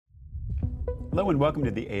Hello and welcome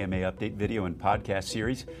to the AMA Update video and podcast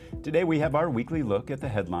series. Today we have our weekly look at the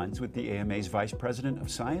headlines with the AMA's Vice President of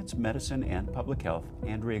Science, Medicine, and Public Health,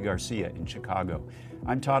 Andrea Garcia in Chicago.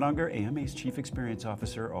 I'm Todd Unger, AMA's Chief Experience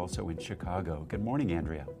Officer, also in Chicago. Good morning,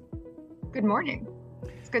 Andrea. Good morning.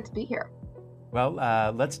 It's good to be here. Well,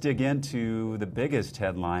 let's dig into the biggest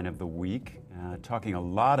headline of the week, talking a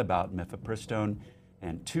lot about Mifepristone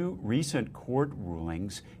and two recent court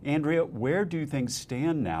rulings. Andrea, where do things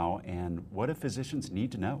stand now, and what do physicians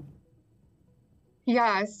need to know?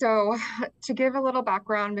 Yeah, so to give a little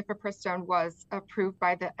background, Mifepristone was approved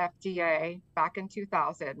by the FDA back in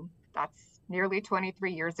 2000. That's nearly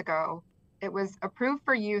 23 years ago. It was approved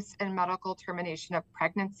for use in medical termination of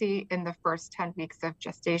pregnancy in the first 10 weeks of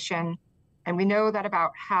gestation. And we know that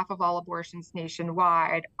about half of all abortions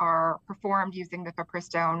nationwide are performed using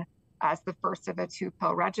Mifepristone as the first of a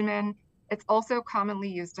two-pill regimen. It's also commonly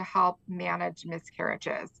used to help manage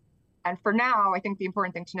miscarriages. And for now, I think the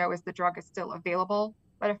important thing to know is the drug is still available,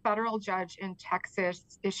 but a federal judge in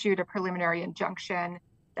Texas issued a preliminary injunction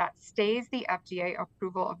that stays the FDA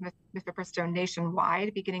approval of Mifepristone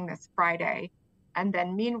nationwide beginning this Friday. And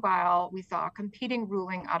then meanwhile, we saw a competing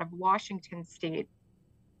ruling out of Washington state.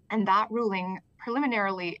 And that ruling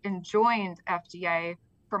preliminarily enjoined FDA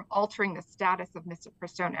from altering the status of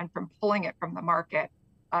Mifepristone and from pulling it from the market,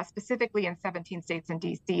 specifically in 17 states and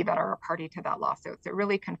DC that are a party to that lawsuit. So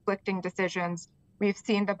really conflicting decisions. We've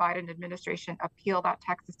seen the Biden administration appeal that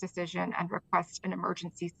Texas decision and request an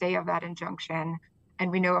emergency stay of that injunction. And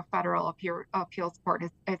we know a federal appeals court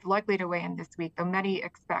is likely to weigh in this week, though many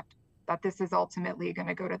expect that this is ultimately going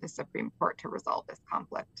to go to the Supreme Court to resolve this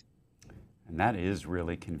conflict. And that is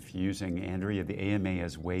really confusing. Andrea, the AMA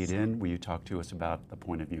has weighed in. Will you talk to us about the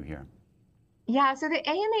point of view here? Yeah, so the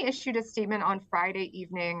AMA issued a statement on Friday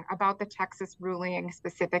evening about the Texas ruling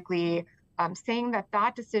specifically, saying that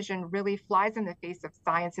that decision really flies in the face of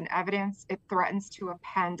science and evidence. It threatens to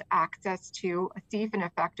append access to a safe and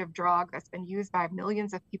effective drug that's been used by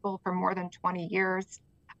millions of people for more than 20 years.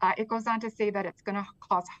 It goes on to say that it's going to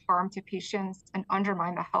cause harm to patients and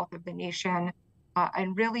undermine the health of the nation.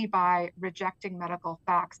 And really, by rejecting medical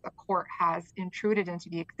facts, the court has intruded into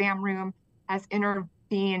the exam room, has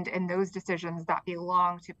intervened in those decisions that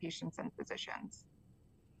belong to patients and physicians.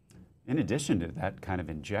 In addition to that kind of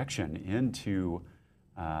injection into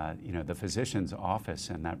the physician's office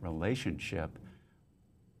and that relationship,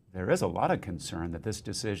 there is a lot of concern that this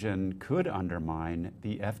decision could undermine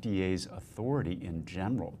the FDA's authority in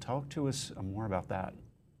general. Talk to us more about that.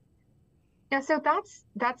 Yeah, so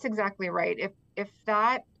that's exactly right. If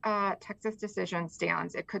that Texas decision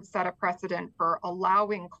stands, it could set a precedent for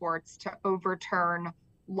allowing courts to overturn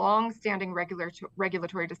long-standing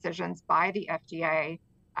regulatory decisions by the FDA.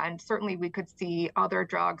 And certainly we could see other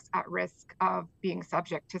drugs at risk of being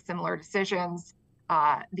subject to similar decisions.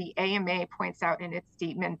 The AMA points out in its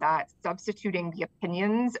statement that substituting the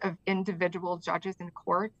opinions of individual judges in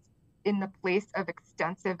courts in the place of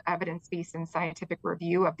extensive evidence-based and scientific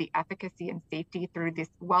review of the efficacy and safety through this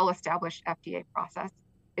well-established FDA process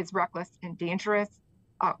is reckless and dangerous.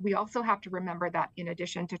 We also have to remember that in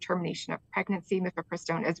addition to termination of pregnancy,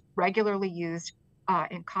 Mifepristone is regularly used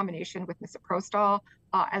in combination with misoprostol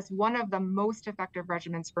as one of the most effective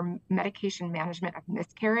regimens for medication management of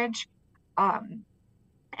miscarriage.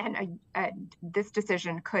 And this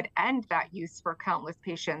decision could end that use for countless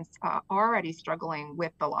patients already struggling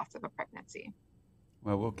with the loss of a pregnancy.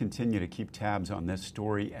 Well, we'll continue to keep tabs on this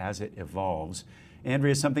story as it evolves.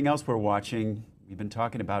 Andrea, something else we're watching, we've been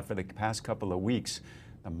talking about for the past couple of weeks,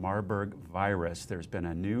 the Marburg virus. There's been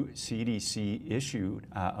a new CDC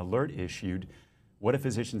alert issued. What do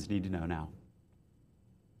physicians need to know now?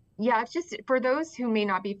 Yeah, it's just for those who may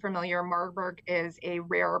not be familiar, Marburg is a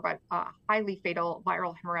rare but highly fatal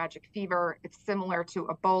viral hemorrhagic fever. It's similar to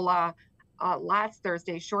Ebola. Last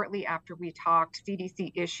Thursday, shortly after we talked,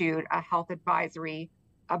 CDC issued a health advisory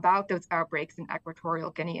about those outbreaks in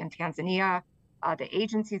Equatorial Guinea and Tanzania. The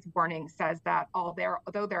agency's warning says that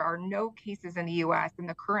although there are no cases in the U.S. and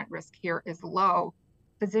the current risk here is low,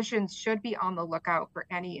 physicians should be on the lookout for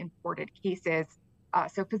any imported cases.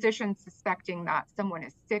 So physicians suspecting that someone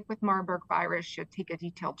is sick with Marburg virus should take a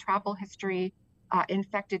detailed travel history.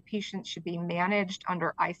 Infected patients should be managed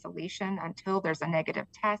under isolation until there's a negative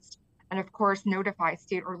test. And of course, notify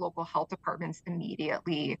state or local health departments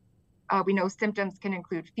immediately. We know symptoms can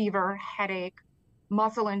include fever, headache,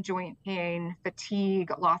 muscle and joint pain, fatigue,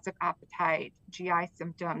 loss of appetite, GI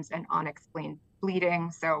symptoms, and unexplained bleeding.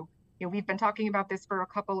 So we've been talking about this for a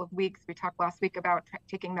couple of weeks. We talked last week about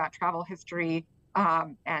taking that travel history.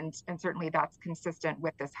 And certainly that's consistent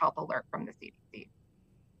with this health alert from the CDC.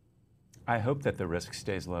 I hope that the risk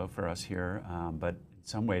stays low for us here, but in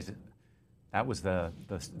some ways, that was the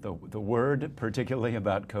word, particularly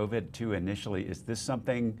about COVID too initially. Is this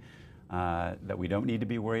something that we don't need to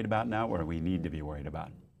be worried about now, or we need to be worried about?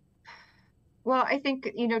 Well, I think,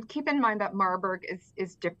 keep in mind that Marburg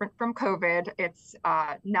is different from COVID. It's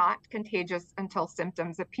not contagious until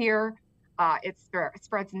symptoms appear. It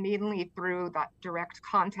spreads mainly through that direct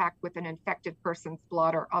contact with an infected person's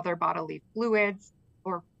blood or other bodily fluids,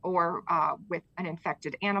 or with an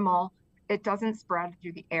infected animal. It doesn't spread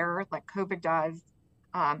through the air like COVID does.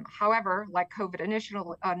 However, like COVID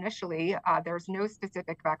initially, there's no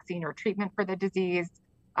specific vaccine or treatment for the disease.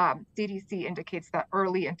 CDC indicates that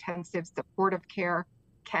early intensive supportive care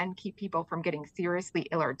can keep people from getting seriously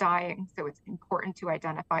ill or dying. So it's important to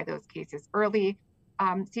identify those cases early.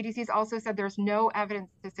 CDC's also said there's no evidence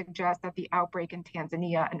to suggest that the outbreak in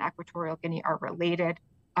Tanzania and Equatorial Guinea are related.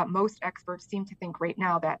 Most experts seem to think right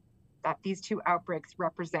now that these two outbreaks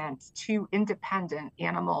represent two independent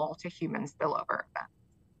animal to human spillover events.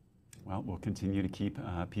 Well, we'll continue to keep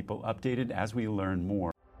people updated as we learn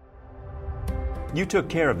more. You took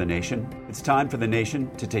care of the nation. It's time for the nation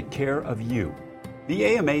to take care of you. The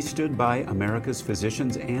AMA stood by America's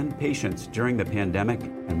physicians and patients during the pandemic,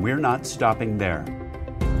 and we're not stopping there.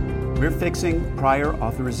 We're fixing prior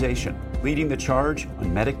authorization, leading the charge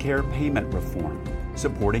on Medicare payment reform,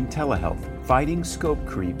 supporting telehealth, fighting scope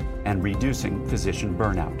creep, and reducing physician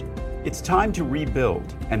burnout. It's time to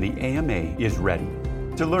rebuild, and the AMA is ready.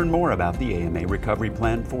 To learn more about the AMA Recovery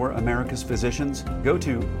Plan for America's Physicians, go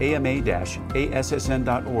to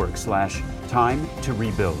ama-assn.org/time to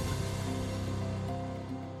rebuild.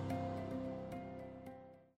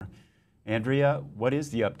 Andrea, what is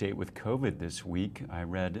the update with COVID this week? I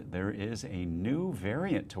read there is a new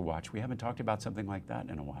variant to watch. We haven't talked about something like that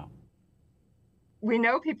in a while. We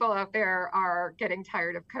know people out there are getting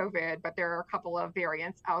tired of COVID, but there are a couple of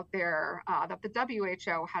variants out there that the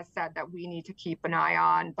WHO has said that we need to keep an eye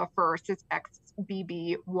on. The first is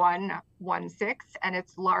XBB.1.16, and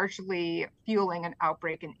it's largely fueling an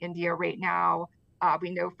outbreak in India right now.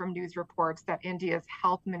 We know from news reports that India's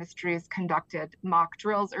health ministry has conducted mock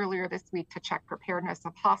drills earlier this week to check preparedness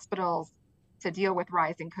of hospitals to deal with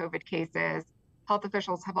rising COVID cases. Health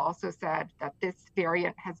officials have also said that this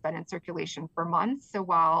variant has been in circulation for months. So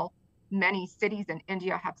while many cities in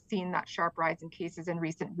India have seen that sharp rise in cases in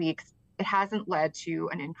recent weeks, it hasn't led to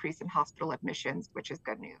an increase in hospital admissions, which is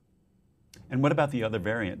good news. And what about the other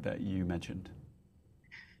variant that you mentioned?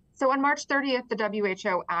 So on March 30th, the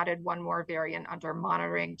WHO added one more variant under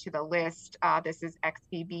monitoring to the list. This is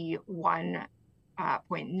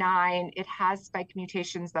XBB.1.9. It has spike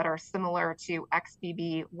mutations that are similar to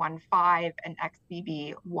XBB.1.5 and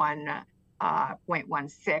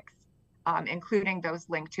XBB.1.16, including those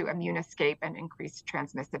linked to immune escape and increased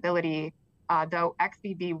transmissibility. Though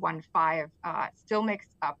XBB.1.5 still makes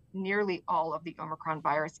up nearly all of the Omicron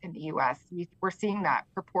virus in the US, we're seeing that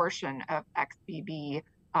proportion of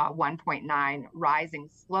XBB.1.9 rising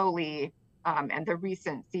slowly. And the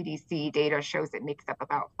recent CDC data shows it makes up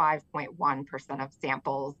about 5.1% of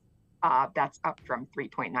samples. That's up from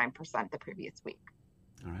 3.9% the previous week.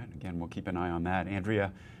 All right, again, we'll keep an eye on that.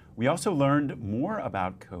 Andrea, we also learned more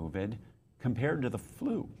about COVID compared to the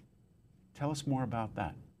flu. Tell us more about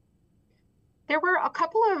that. There were a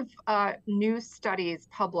couple of new studies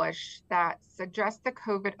published that suggest the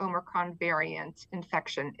COVID Omicron variant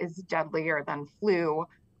infection is deadlier than flu.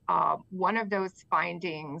 One of those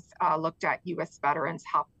findings looked at U.S. veterans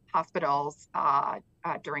hospitals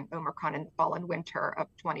during Omicron in the fall and winter of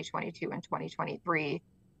 2022 and 2023,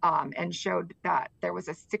 and showed that there was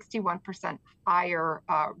a 61% higher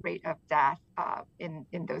rate of death in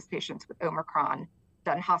those patients with Omicron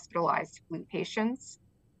than hospitalized flu patients.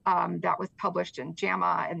 That was published in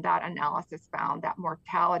JAMA, and that analysis found that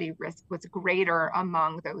mortality risk was greater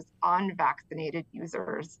among those unvaccinated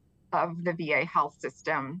users of the VA health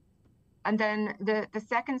system. And then the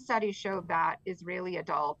second study showed that Israeli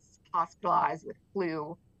adults hospitalized with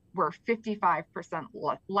flu were 55%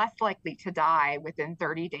 less likely to die within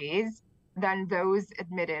 30 days than those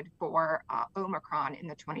admitted for Omicron in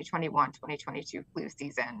the 2021-2022 flu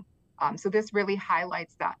season. So this really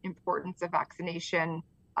highlights that importance of vaccination.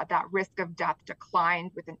 That risk of death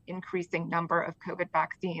declined with an increasing number of COVID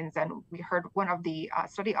vaccines. And we heard one of the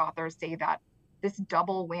study authors say that this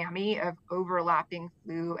double whammy of overlapping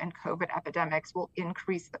flu and COVID epidemics will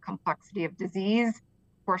increase the complexity of disease,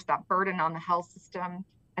 of course, that burden on the health system.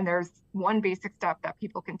 And there's one basic step that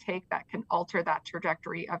people can take that can alter that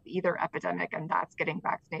trajectory of either epidemic, and that's getting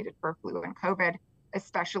vaccinated for flu and COVID,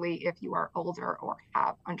 especially if you are older or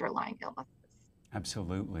have underlying illnesses.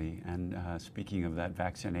 Absolutely. And speaking of that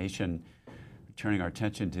vaccination, turning our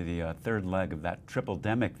attention to the third leg of that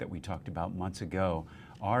triple-demic that we talked about months ago,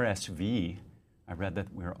 RSV. I read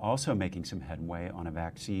that we're also making some headway on a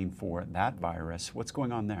vaccine for that virus. What's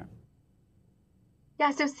going on there?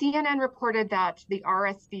 Yeah, so CNN reported that the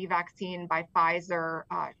RSV vaccine by Pfizer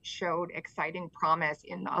showed exciting promise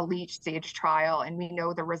in a late stage trial. And we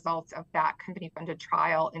know the results of that company-funded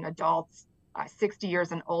trial in adults 60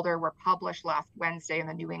 years and older were published last Wednesday in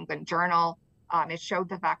the New England Journal. It showed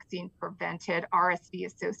the vaccine prevented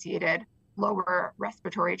RSV-associated lower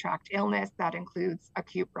respiratory tract illness that includes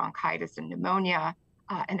acute bronchitis and pneumonia,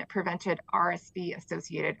 and it prevented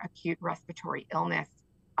RSV-associated acute respiratory illness.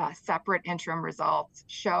 Separate interim results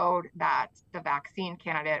showed that the vaccine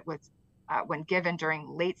candidate was, when given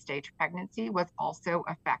during late-stage pregnancy, was also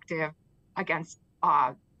effective against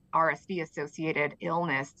RSV-associated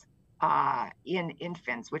illness in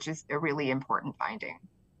infants, which is a really important finding.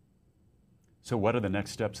 So what are the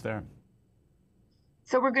next steps there?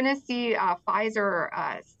 So we're going to see Pfizer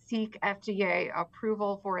seek FDA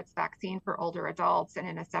approval for its vaccine for older adults. And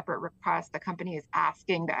in a separate request, the company is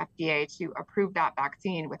asking the FDA to approve that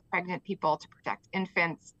vaccine with pregnant people to protect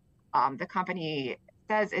infants. The company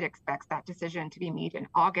says it expects that decision to be made in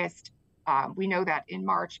August. We know that in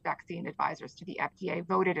March, vaccine advisors to the FDA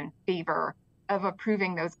voted in favor of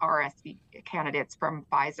approving those RSV candidates from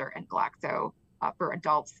Pfizer and Glaxo for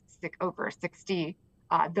adults over 60.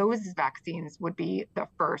 Those vaccines would be the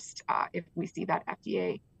first if we see that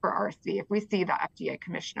FDA for RSV, if we see the FDA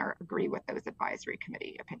commissioner agree with those advisory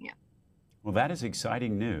committee opinions. Well, that is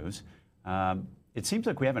exciting news. It seems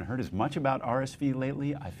like we haven't heard as much about RSV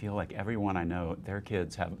lately. I feel like everyone I know, their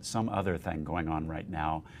kids have some other thing going on right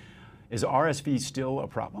now. Is RSV still a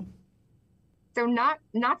problem? So not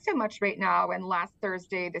so much right now. And last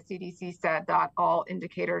Thursday, the CDC said that all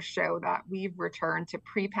indicators show that we've returned to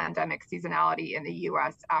pre-pandemic seasonality in the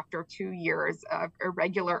US after 2 years of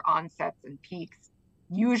irregular onsets and peaks.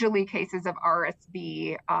 Usually cases of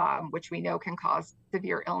RSV, which we know can cause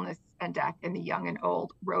severe illness and death in the young and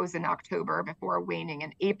old, rose in October before waning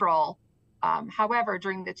in April. However,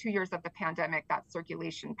 during the 2 years of the pandemic, that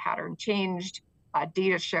circulation pattern changed.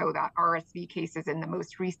 Data show that RSV cases in the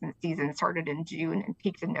most recent season started in June and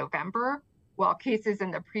peaked in November, while cases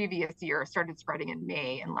in the previous year started spreading in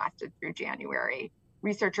May and lasted through January.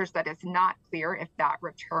 Researchers said it's not clear if that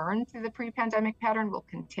return to the pre-pandemic pattern will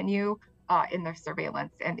continue in the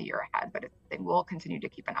surveillance in the year ahead, but it's something we'll continue to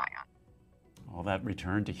keep an eye on. Well, that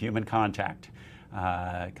return to human contact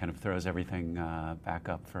kind of throws everything back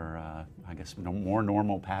up for, I guess, more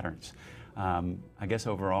normal patterns. I guess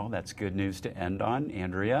overall, that's good news to end on.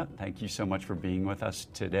 Andrea, thank you so much for being with us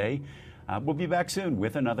today. We'll be back soon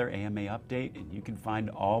with another AMA update, and you can find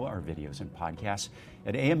all our videos and podcasts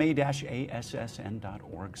at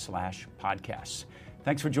ama-assn.org/podcasts.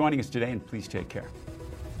 Thanks for joining us today, and please take care.